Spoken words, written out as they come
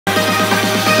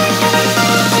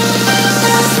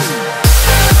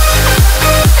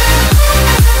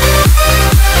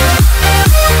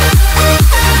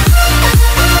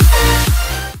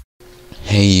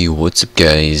What's up,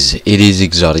 guys? It is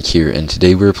Exotic here, and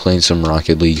today we're playing some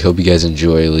Rocket League. Hope you guys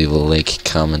enjoy. Leave a like,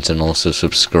 comment, and also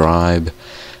subscribe.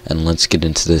 And let's get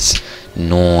into this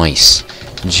nice,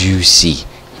 juicy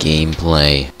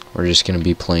gameplay. We're just gonna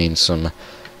be playing some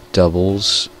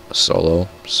doubles solo.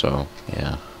 So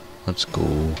yeah, let's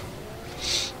go.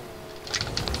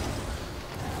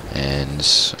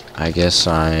 And I guess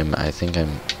I think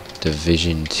I'm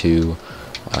Division 2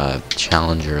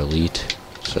 Challenger Elite.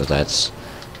 So that's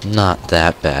not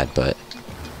that bad, but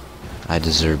I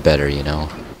deserve better, you know.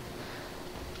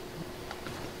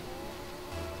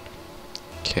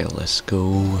 Okay, let's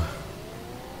go.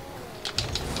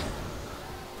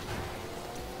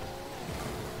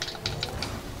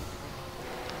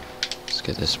 Let's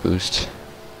get this boost.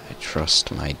 I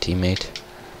trust my teammate.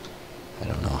 I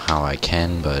don't know how I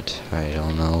can, but I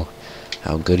don't know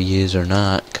how good he is or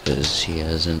not, because he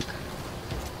hasn't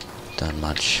done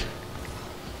much.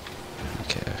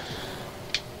 Okay.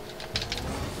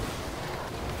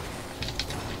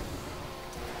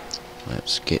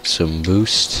 Let's get some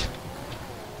boost,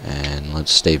 and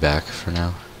let's stay back for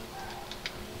now.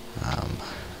 I'm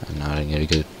not in a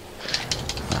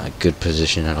good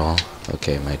position at all.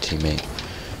 Okay, my teammate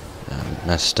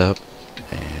messed up,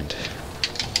 and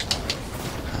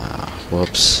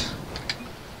whoops.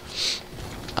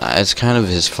 It's kind of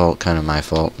his fault, kind of my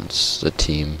fault. It's the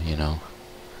team, you know.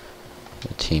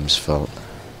 The team's fault.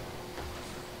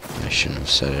 I shouldn't have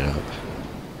set it up.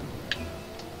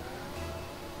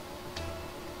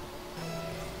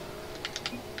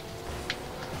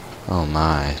 Oh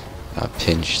my, a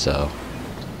pinch though.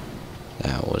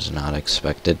 That was not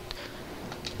expected.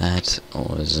 That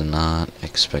was not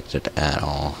expected at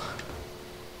all.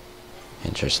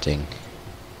 Interesting.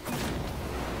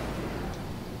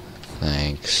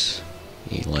 Thanks.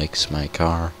 He likes my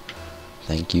car.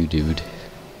 Thank you, dude.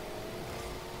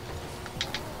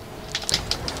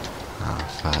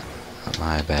 Oh,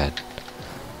 my bad.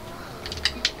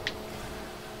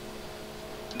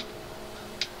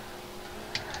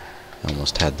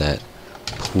 Almost had that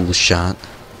pool shot.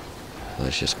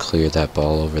 Let's just clear that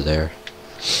ball over there.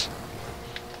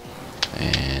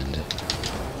 And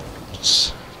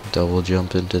let's double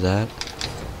jump into that.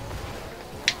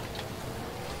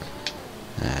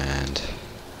 And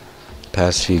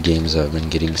past few games I've been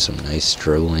getting some nice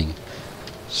dribbling,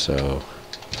 so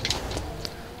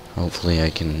hopefully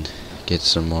I can get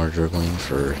some more dribbling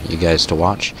for you guys to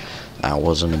watch. That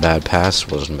wasn't a bad pass,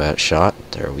 wasn't a bad shot.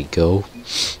 There we go.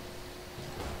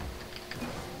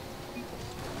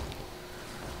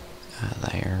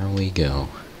 There we go.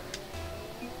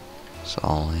 It's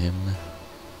all him.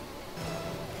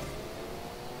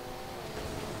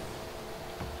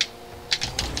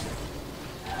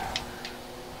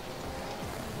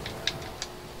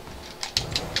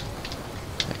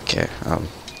 Okay, I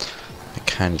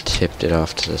kind of tipped it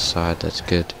off to the side. That's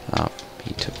good. Oh,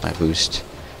 he took my boost.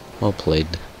 Well played.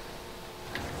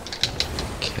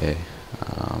 Okay.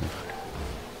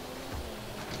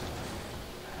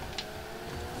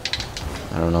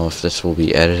 I don't know if this will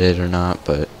be edited or not,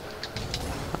 but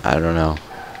I don't know.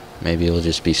 Maybe it'll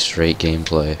just be straight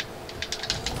gameplay.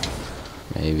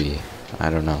 Maybe. I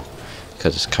don't know.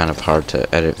 Because it's kind of hard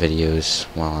to edit videos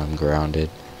while I'm grounded.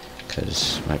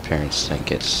 Because my parents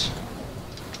think it's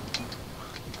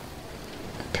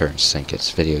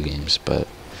video games, but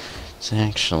it's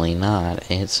actually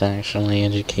not. It's actually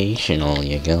educational.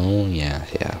 You go, yeah,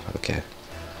 okay.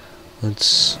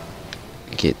 Let's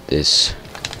get this.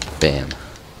 Bam.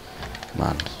 Come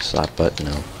on, slap button.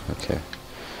 No, okay.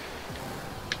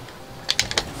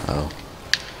 Oh,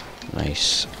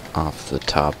 nice off the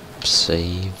top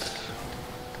save.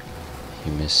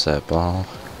 You missed that ball.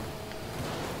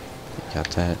 Got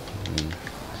that.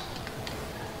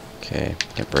 Okay,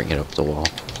 can bring it up the wall.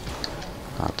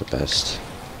 Not the best.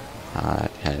 I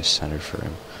had a center for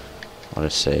him. What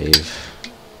a save.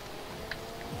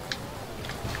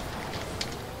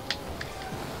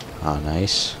 Ah,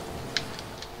 nice.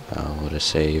 Oh, what a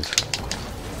save.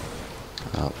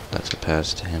 Oh, that's a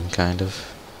pass to him, kind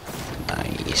of.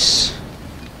 Nice.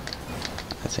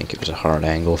 I think it was a hard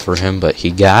angle for him, but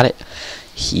he got it.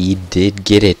 He did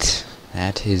get it.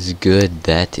 That is good.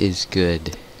 That is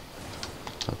good.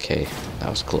 Okay, that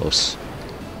was close.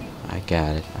 I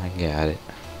got it. I got it.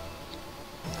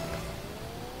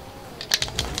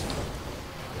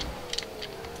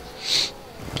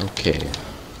 Okay.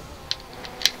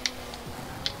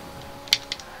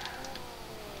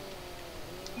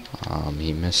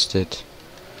 He missed it.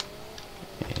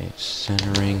 It's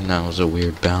centering. That was a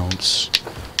weird bounce.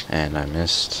 And I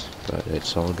missed, but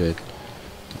it's all good.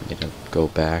 I'm gonna go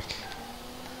back.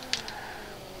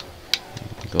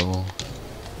 Go.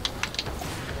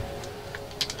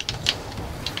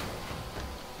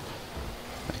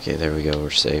 Okay, there we go,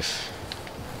 we're safe.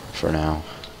 For now.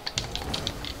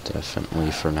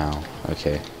 Definitely for now.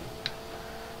 Okay.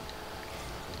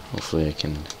 Hopefully I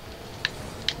can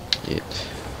get...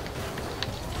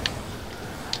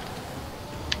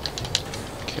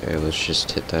 Okay, let's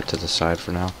just hit that to the side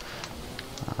for now.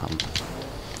 Oh,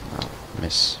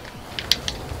 miss.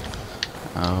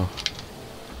 Oh.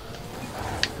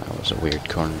 That was a weird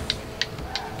corner.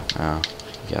 Oh,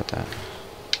 you got that.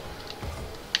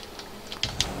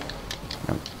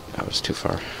 Nope, that was too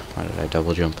far. Why did I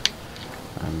double jump?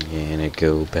 I'm gonna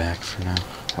go back for now.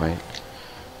 Wait.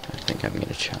 I think I'm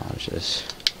gonna challenge this.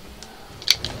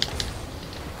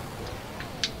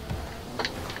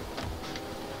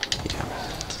 Yeah.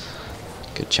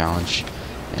 Good challenge.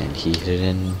 And he hit it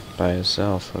in by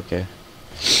himself. Okay.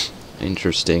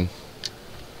 Interesting.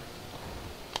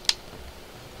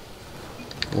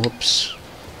 Whoops.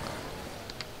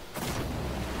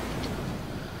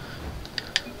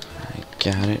 I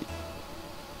got it.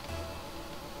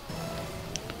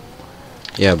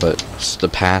 Yeah, but the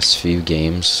past few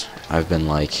games I've been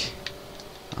like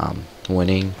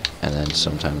winning and then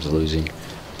sometimes losing,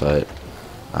 but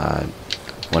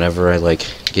whenever I like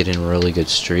get in a really good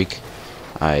streak,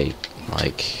 I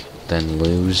like then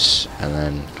lose, and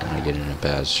then when I get in a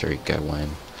bad streak I win.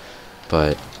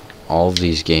 But all of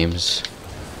these games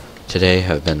today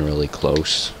have been really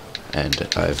close, and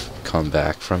I've come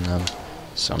back from them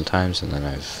sometimes, and then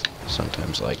I've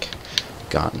sometimes like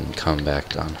gotten comeback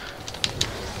done.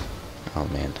 Oh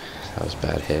man, that was a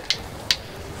bad hit.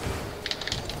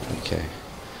 Okay,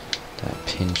 that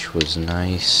pinch was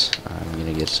nice. I'm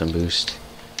gonna get some boost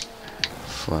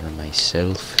for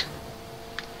myself,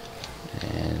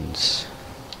 and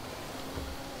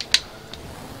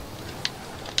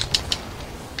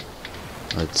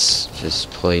let's just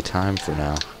play time for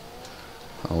now.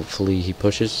 Hopefully he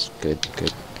pushes. Good,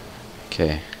 good.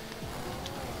 Okay.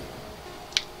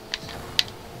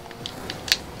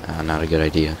 Not a good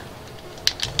idea.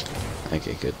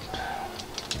 Okay, good.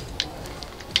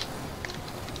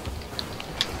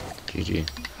 GG.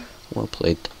 Well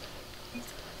played.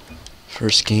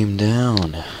 First game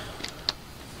down.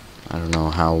 I don't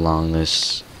know how long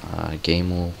this game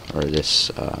will, or this,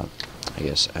 I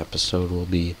guess, episode will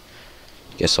be.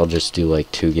 Guess I'll just do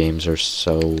like 2 games or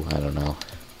so. I don't know.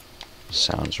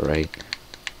 Sounds right.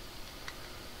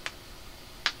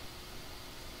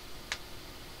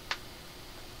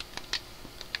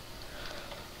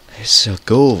 Let's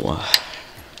go.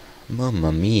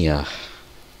 Mamma mia.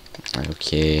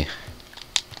 Okay.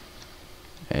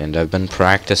 And I've been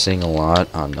practicing a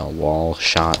lot on the wall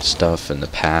shot stuff and the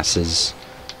passes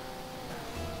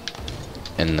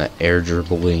and the air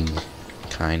dribbling,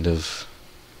 kind of.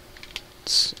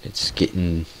 It's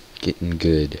getting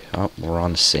good. Oh, we're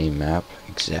on the same map,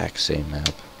 exact same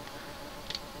map.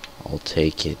 I'll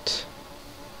take it.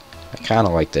 I kind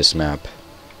of like this map.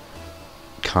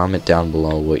 Comment down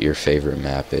below what your favorite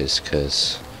map is,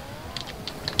 cause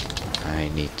I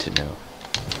need to know.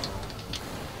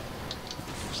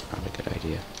 It's not a good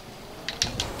idea.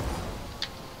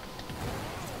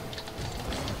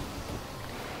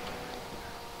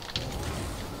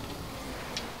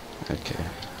 Okay.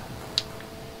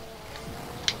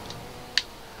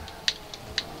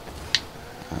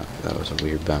 That was a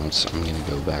weird bounce. I'm gonna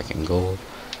go back in goal.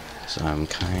 So I'm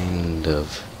kind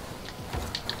of...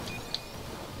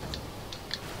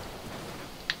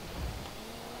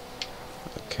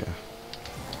 Okay.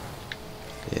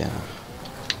 Yeah.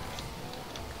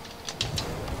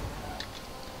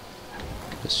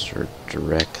 Mr.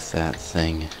 Reeck that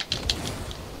thing.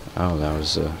 Oh, that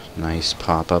was a nice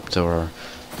pop up to our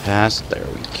pass. There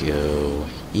we go.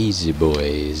 Easy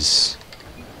boys.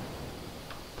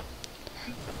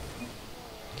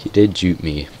 He did juke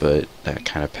me, but that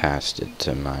kind of passed it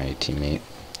to my teammate,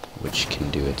 which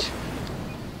can do it.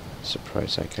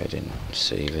 Surprised that guy didn't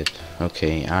save it.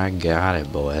 Okay, I got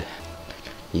it, boy.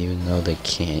 Even though they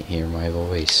can't hear my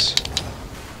voice.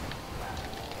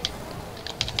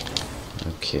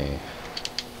 Okay.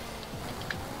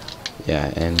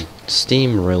 Yeah, and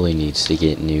Steam really needs to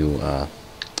get new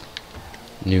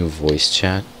voice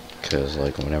chat, because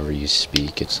like whenever you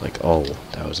speak, it's like, oh,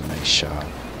 that was a nice shot.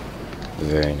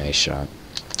 Very nice shot.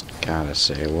 Gotta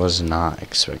say, I was not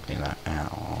expecting that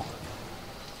at all.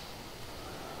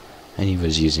 And he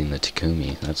was using the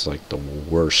Takumi. That's like the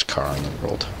worst car in the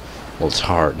world. Well, it's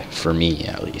hard, for me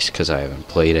at least, because I haven't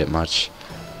played it much.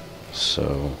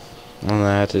 So, well,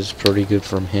 that is pretty good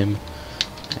from him.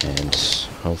 And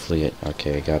hopefully it...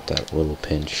 Okay, I got that little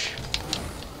pinch.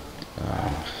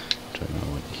 Don't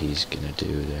know what he's gonna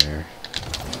do there.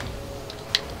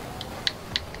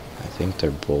 I think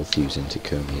they're both using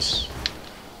Takumis.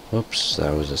 Whoops,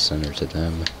 that was a center to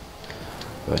them.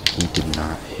 But he did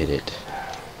not hit it.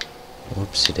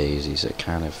 Whoopsie daisies, I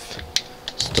kind of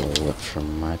stole it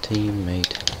from my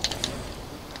teammate.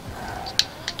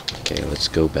 Okay, let's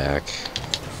go back.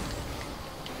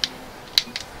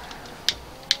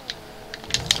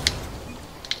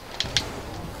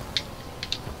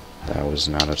 That was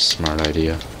not a smart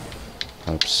idea.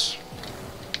 Oops.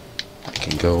 I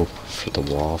can go for the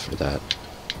wall for that.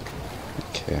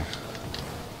 Okay.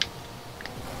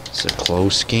 It's a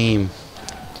close game.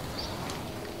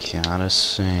 Gotta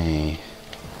say.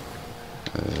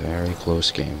 A very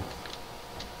close game.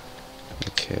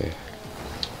 Okay.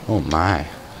 Oh my.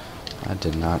 I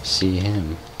did not see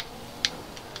him.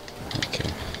 Okay.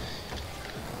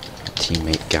 My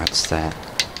teammate got that.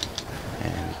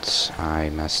 And I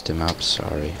messed him up,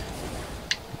 sorry.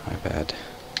 My bad.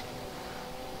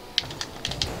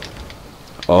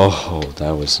 Oh,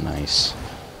 that was nice.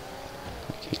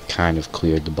 He kind of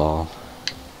cleared the ball.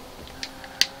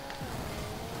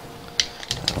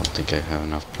 I don't think I have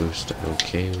enough boost.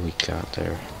 Okay, we got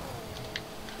there.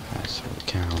 That's what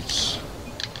counts.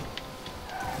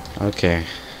 Okay.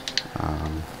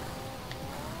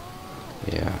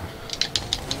 Yeah.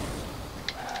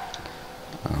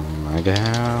 My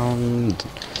ground.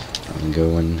 I'm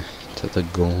going to the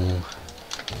goal.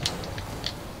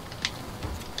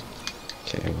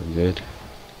 Okay, we're good.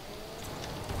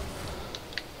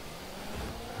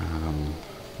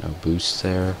 No boost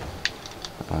there.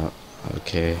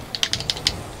 Okay.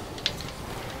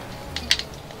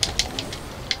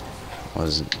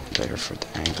 Wasn't there for the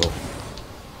angle.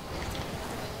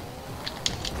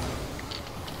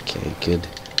 Okay, good.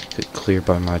 Good clear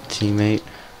by my teammate.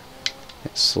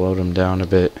 It slowed him down a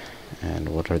bit. And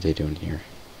what are they doing here?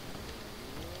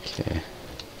 Okay.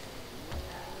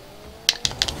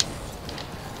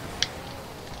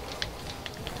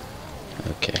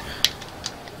 Okay.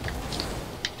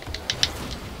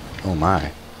 Oh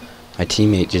my. My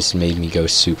teammate just made me go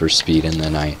super speed and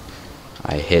then I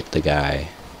hit the guy.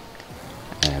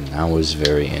 And that was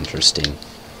very interesting.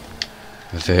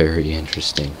 Very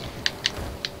interesting.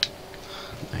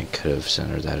 I could have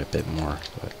centered that a bit more,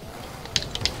 but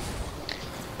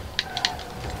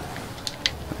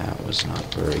that was not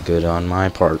very good on my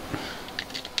part.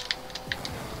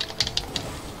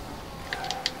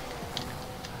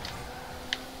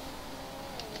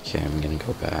 Okay, I'm gonna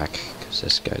go back because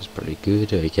this guy's pretty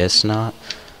good. I guess not.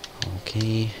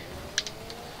 Okay.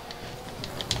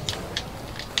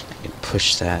 I can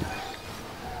push that.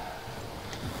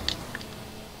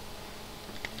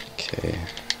 Okay.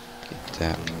 Get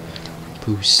that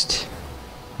boost.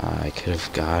 I could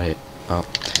have got it. Oh.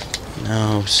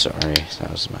 No, sorry.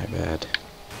 That was my bad.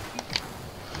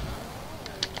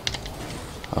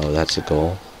 Oh, that's a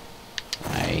goal.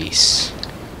 Nice.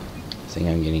 I think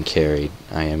I'm getting carried.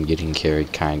 I am getting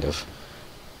carried, kind of.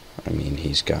 I mean,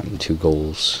 he's gotten 2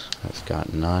 goals. I've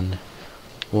got none.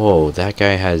 Whoa, that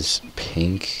guy has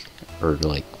pink or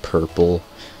like purple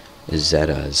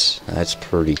Zetas. That's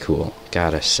pretty cool.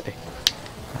 Gotta say.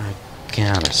 I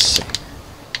gotta say.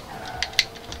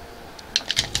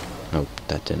 Nope,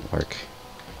 that didn't work.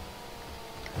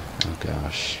 Oh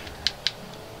gosh.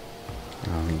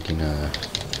 I'm gonna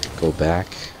go back.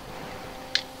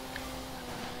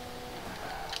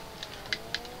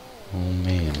 Oh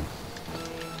man.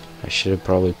 I should have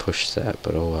probably pushed that,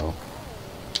 but oh well.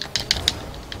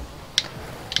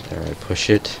 There, I push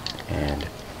it, and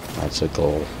that's a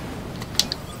goal.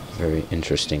 Very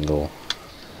interesting goal.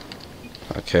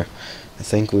 Okay, I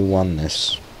think we won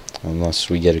this. Unless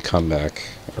we get a comeback,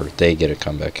 or they get a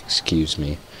comeback, excuse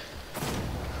me.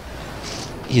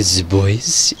 Yes,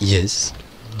 boys, yes.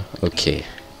 Okay.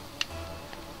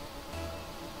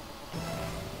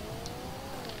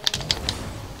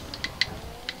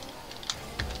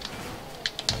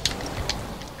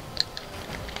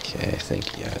 Okay, I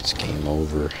think, yeah, it's game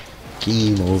over.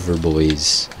 Game over,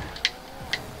 boys.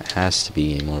 It has to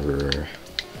be game over.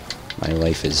 My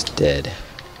life is dead.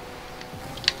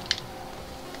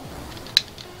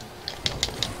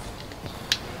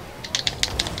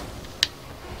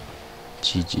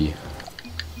 GG.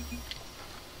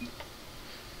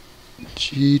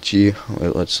 GG.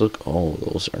 Wait, let's look. Oh,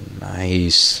 those are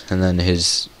nice. And then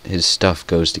his stuff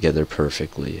goes together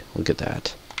perfectly. Look at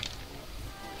that.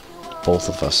 Both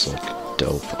of us look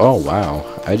dope. Oh, wow.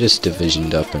 I just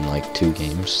divisioned up in like 2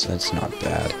 games. That's not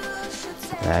bad.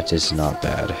 That is not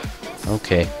bad.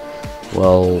 Okay.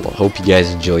 Well, hope you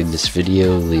guys enjoyed this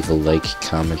video. Leave a like,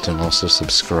 comment, and also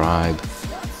subscribe.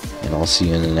 And I'll see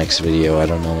you in the next video. I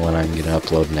don't know when I'm going to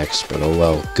upload next, but oh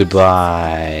well.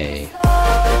 Goodbye.